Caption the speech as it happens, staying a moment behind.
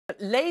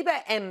Labour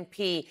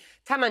MP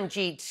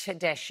Tamanjeet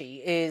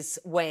Deshi is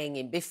weighing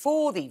in.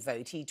 Before the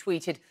vote, he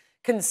tweeted,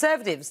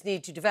 Conservatives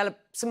need to develop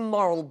some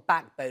moral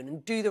backbone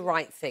and do the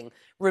right thing,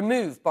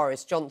 remove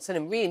Boris Johnson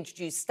and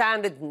reintroduce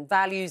standards and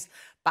values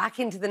back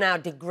into the now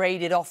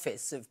degraded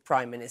office of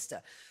Prime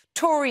Minister.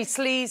 Tory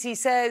sleaze, he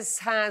says,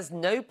 has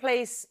no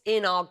place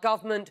in our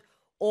government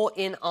or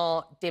in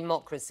our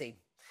democracy.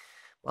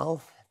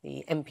 Well,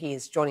 the MP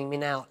is joining me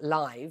now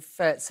live.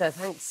 So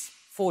thanks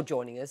for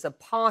joining us. A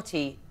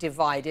party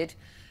divided,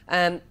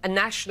 a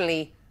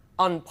nationally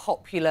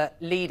unpopular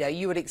leader.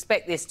 You would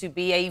expect this to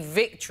be a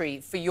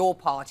victory for your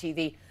party,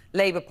 the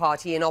Labour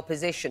Party in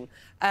opposition.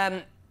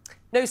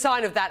 No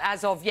sign of that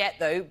as of yet,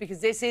 though,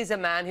 because this is a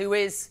man who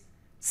is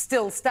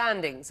still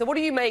standing. So what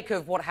do you make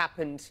of what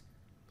happened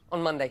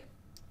on Monday?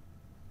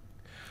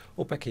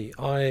 Well, Becky,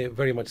 I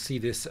very much see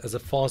this as a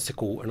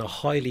farcical and a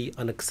highly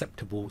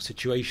unacceptable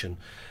situation.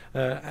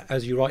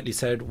 As you rightly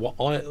said, what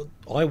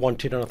I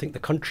wanted, and I think the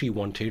country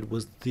wanted,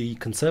 was the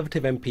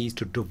Conservative MPs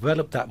to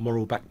develop that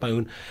moral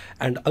backbone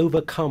and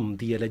overcome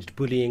the alleged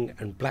bullying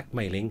and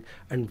blackmailing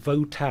and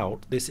vote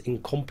out this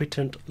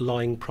incompetent,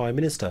 lying Prime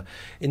Minister.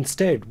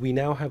 Instead, we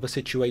now have a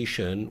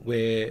situation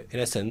where, in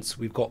essence,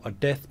 we've got a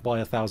death by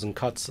 1,000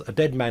 cuts, a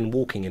dead man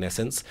walking, in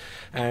essence,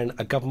 and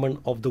a government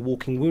of the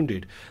walking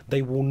wounded.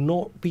 They will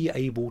not be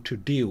able to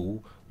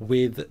deal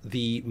with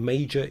the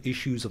major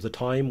issues of the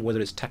time,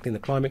 whether it's tackling the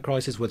climate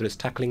crisis, whether it's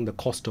tackling the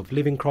cost of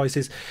living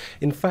crisis.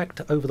 In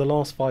fact, over the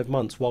last 5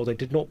 months, while they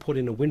did not put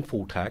in a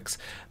windfall tax,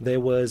 there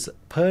was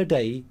per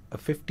day a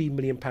 £50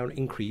 million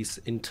increase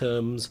in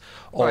terms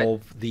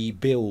of the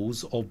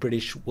bills of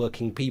British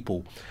working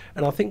people.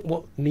 And I think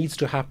what needs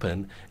to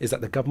happen is that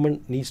the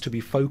government needs to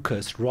be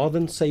focused, rather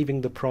than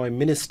saving the Prime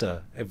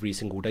Minister every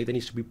single day, they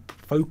need to be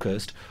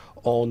focused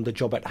on the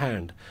job at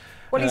hand.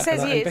 Well, he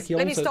says he is. Becky,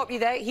 let me stop you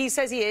there. He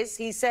says he is.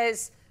 He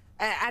says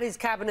at his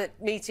cabinet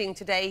meeting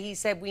today, he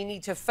said we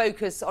need to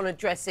focus on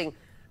addressing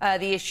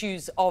the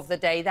issues of the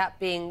day, that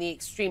being the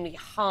extremely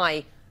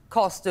high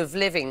cost of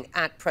living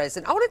at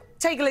present. I want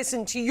to take a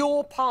listen to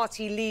your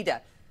party leader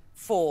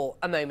for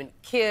a moment,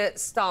 Keir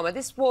Starmer.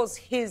 This was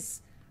his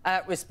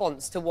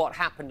response to what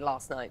happened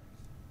last night.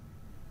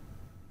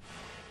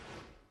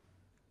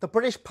 The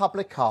British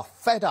public are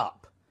fed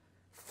up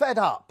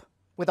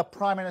with a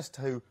Prime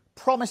Minister who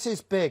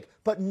promises big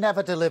but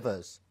never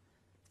delivers.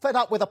 Fed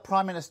up with a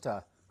Prime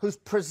Minister who's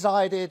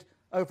presided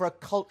over a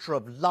culture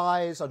of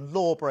lies and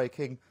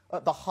law-breaking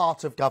at the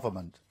heart of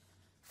government.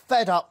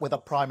 Fed up with a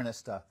Prime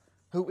Minister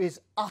who is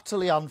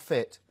utterly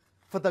unfit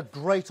for the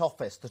great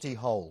office that he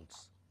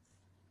holds.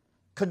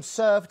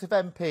 Conservative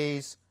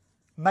MPs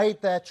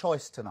made their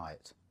choice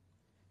tonight.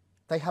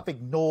 They have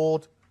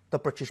ignored the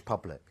British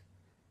public.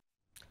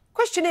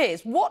 Question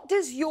is, what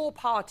does your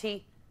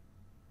party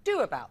do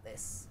about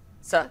this,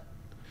 sir?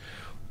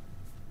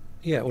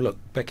 Yeah, well, look,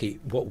 Becky,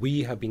 what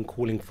we have been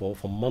calling for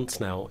months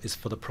now is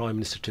for the Prime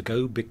Minister to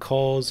go,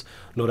 because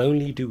not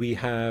only do we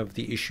have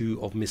the issue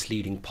of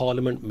misleading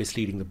Parliament,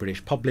 misleading the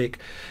British public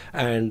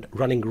and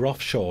running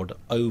roughshod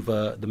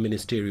over the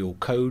ministerial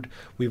code,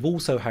 we've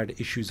also had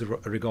issues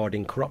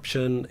regarding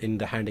corruption in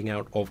the handing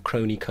out of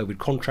crony COVID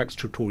contracts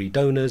to Tory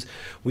donors.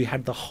 We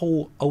had the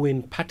whole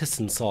Owen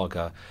Paterson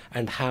saga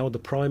and how the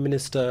Prime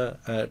Minister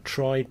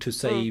tried to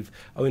save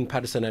Owen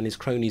Paterson and his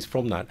cronies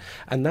from that.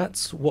 And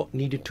that's what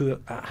needed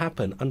to happen.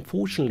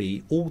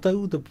 Unfortunately,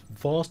 although the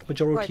vast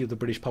majority of the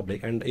British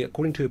public, and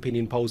according to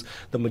opinion polls,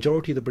 the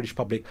majority of the British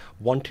public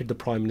wanted the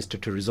Prime Minister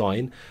to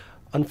resign,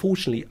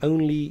 unfortunately,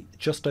 only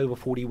just over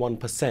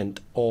 41%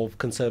 of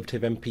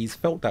Conservative MPs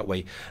felt that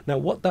way. Now,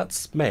 what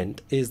that's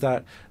meant is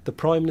that the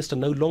Prime Minister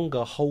no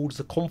longer holds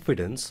the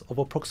confidence of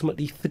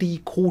approximately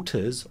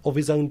 3/4 of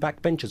his own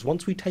backbenchers.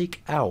 Once we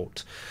take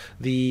out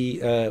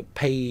the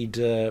paid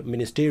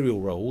ministerial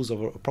roles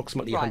of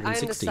approximately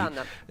 160...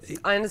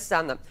 I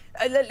understand that.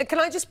 Can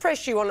I just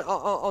press you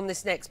on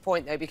this next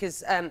point, though,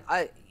 because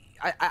I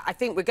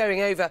think we're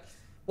going over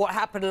what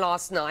happened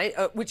last night,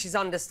 which is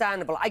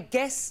understandable. I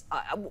guess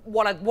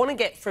what I'd want to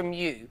get from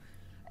you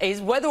is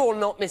whether or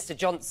not Mr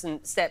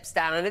Johnson steps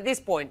down, and at this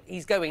point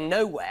he's going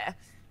nowhere.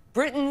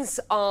 Britons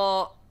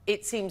are,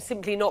 it seems,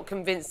 simply not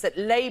convinced that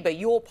Labour,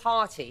 your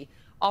party,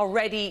 are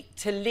ready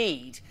to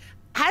lead.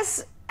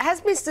 Has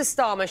Mr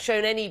Starmer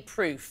shown any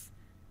proof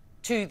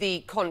to the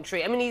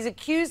contrary? I mean, he's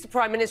accused the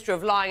Prime Minister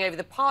of lying over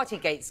the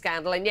Partygate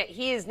scandal, and yet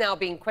he is now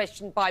being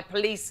questioned by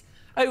police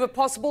over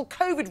possible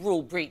COVID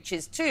rule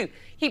breaches too.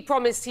 He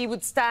promised he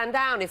would stand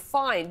down if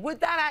fined. Would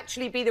that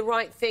actually be the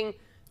right thing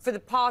for the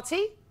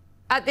party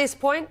at this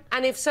point?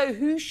 And if so,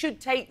 who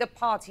should take the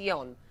party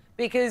on?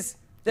 Because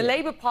the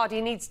Labour Party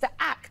needs to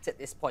act at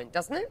this point,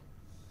 doesn't it?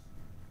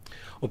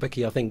 Well,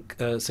 Becky, I think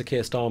Sir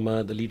Keir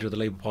Starmer, the leader of the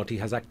Labour Party,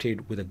 has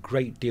acted with a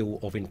great deal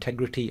of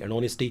integrity and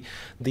honesty.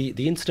 The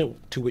incident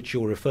to which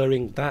you're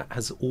referring, that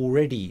has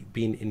already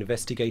been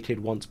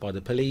investigated once by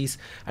the police,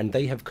 and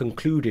they have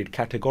concluded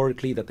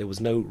categorically that there was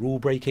no rule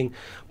breaking.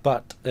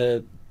 But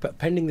But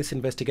pending this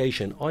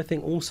investigation, I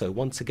think also,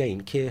 once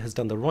again, Keir has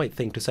done the right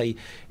thing to say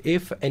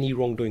if any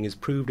wrongdoing is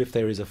proved, if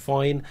there is a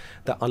fine,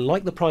 that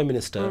unlike the Prime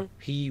Minister,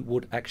 he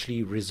would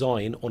actually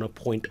resign on a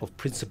point of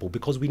principle,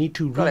 because we need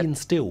to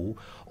reinstill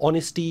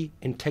honesty,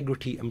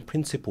 integrity and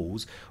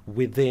principles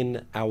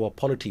within our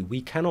polity.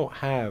 We cannot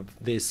have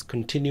this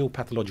continual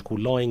pathological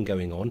lying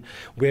going on,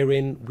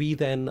 wherein we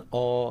then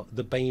are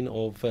the bane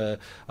of a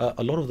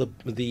lot of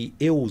the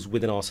ills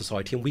within our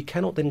society, and we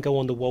cannot then go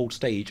on the world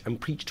stage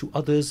and preach to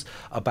others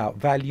about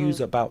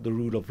values, about the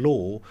rule of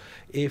law,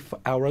 if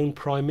our own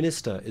Prime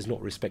Minister is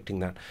not respecting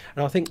that.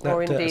 And I think that,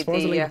 or indeed as far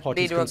as the Labour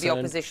Party is leader of the concerned,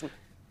 opposition.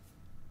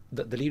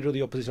 the leader of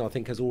the opposition, I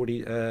think, has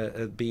already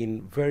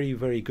been very,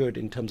 very good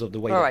in terms of the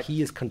way that he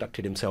has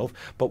conducted himself.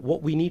 But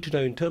what we need to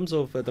know in terms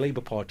of the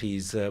Labour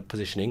Party's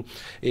positioning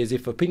is,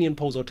 if opinion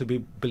polls are to be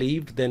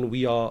believed, then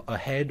we are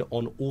ahead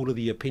on all of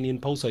the opinion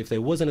polls. So if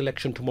there was an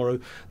election tomorrow,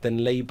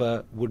 then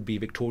Labour would be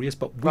victorious.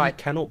 But we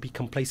cannot be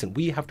complacent.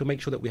 We have to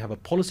make sure that we have a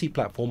policy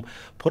platform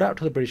put out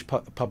to the British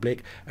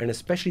public, and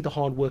especially the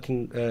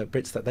hard-working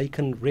Brits, that they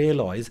can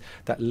realise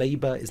that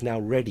Labour is now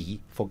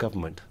ready for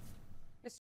government.